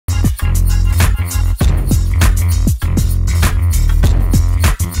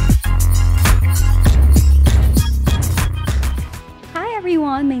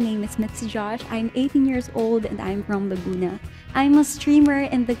Mitzi Josh. I'm 18 years old and I'm from Laguna. I'm a streamer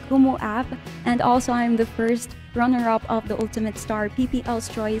in the Kumu app, and also I'm the first runner-up of the Ultimate Star PPL's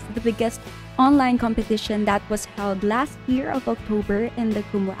Choice, the biggest online competition that was held last year of October in the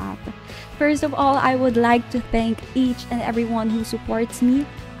Kumu app. First of all, I would like to thank each and everyone who supports me.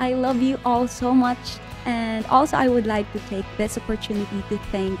 I love you all so much. And also, I would like to take this opportunity to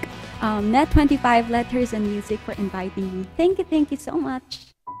thank Net25 Letters and Music for inviting me. Thank you so much.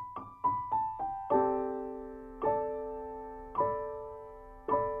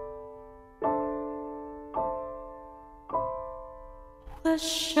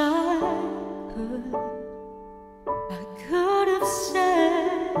 Wish I could have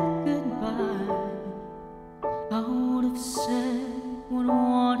said goodbye. I would have said what I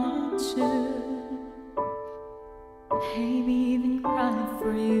wanted to. Maybe even cry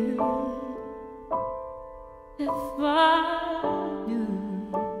for you. If I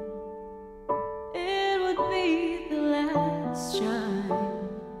knew it would be the last time,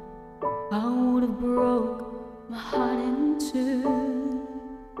 I would have broke my heart in two,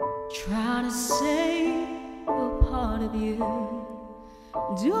 trying to save a part of you.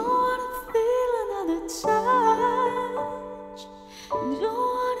 Don't wanna feel another touch. Don't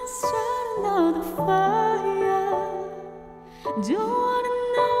wanna start another fire. Don't wanna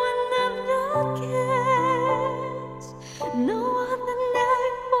know another kiss. No other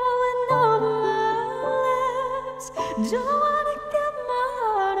night falling over my lips. Don't wanna give my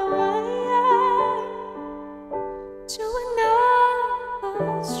heart away to another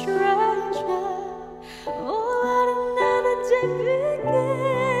stranger. Oh, let another day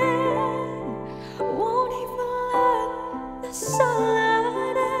begin. Won't even let the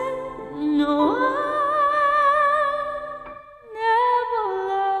sunlight in. No,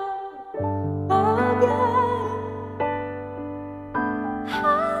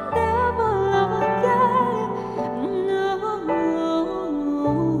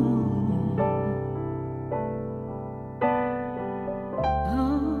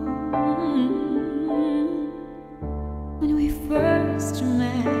 when we first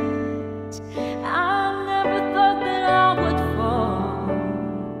met, I never thought that I would fall.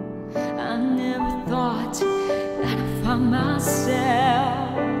 I never thought that I found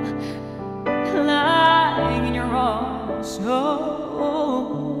myself lying in your arms. Oh,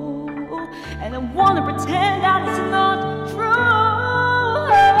 and I wanna pretend that it's not true.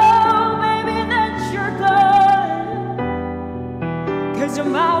 Oh, baby, that you're gone. 'Cause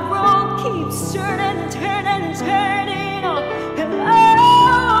my world keeps turning and turning and turning. And oh,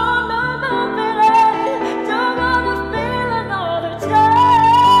 no, baby, don't wanna feel another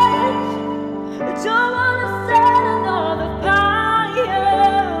touch. Don't wanna set another fire.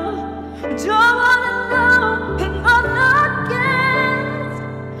 Don't wanna know another kiss.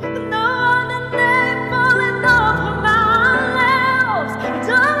 No other name falling over my lips.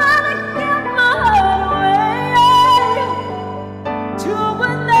 Don't wanna give my heart away to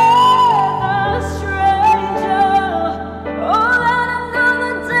another stranger. Oh, let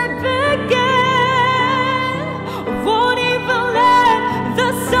another day begin. Won't even let the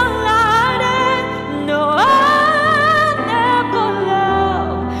sunlight in. No, I never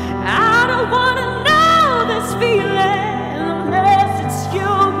love. I don't wanna know this feeling unless it's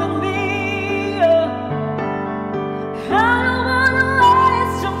you and me. I don't wanna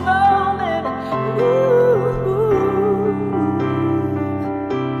waste a moment.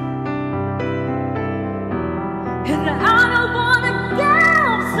 And I don't wanna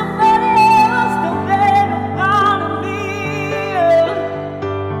give somebody else the better part of me.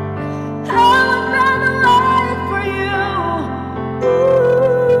 I would rather wait for you.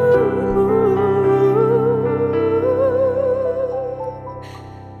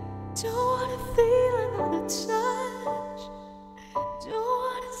 Don't wanna feel another touch. Don't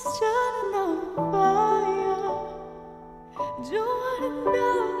wanna start another fire. Don't wanna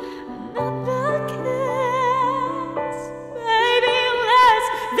know another kiss. Baby, unless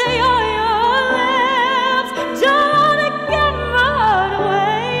they are your lips. Don't wanna give my heart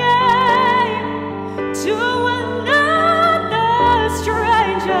away to another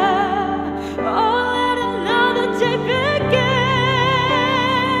stranger. Oh, let another day begin.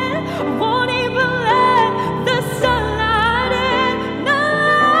 Won't even let the sunlight in. No,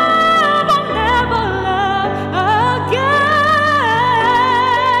 I'll never love again.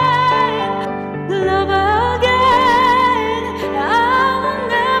 Love again. I will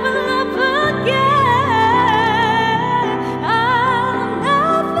never love again. I'll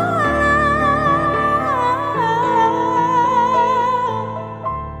never love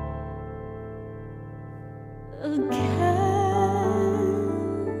again.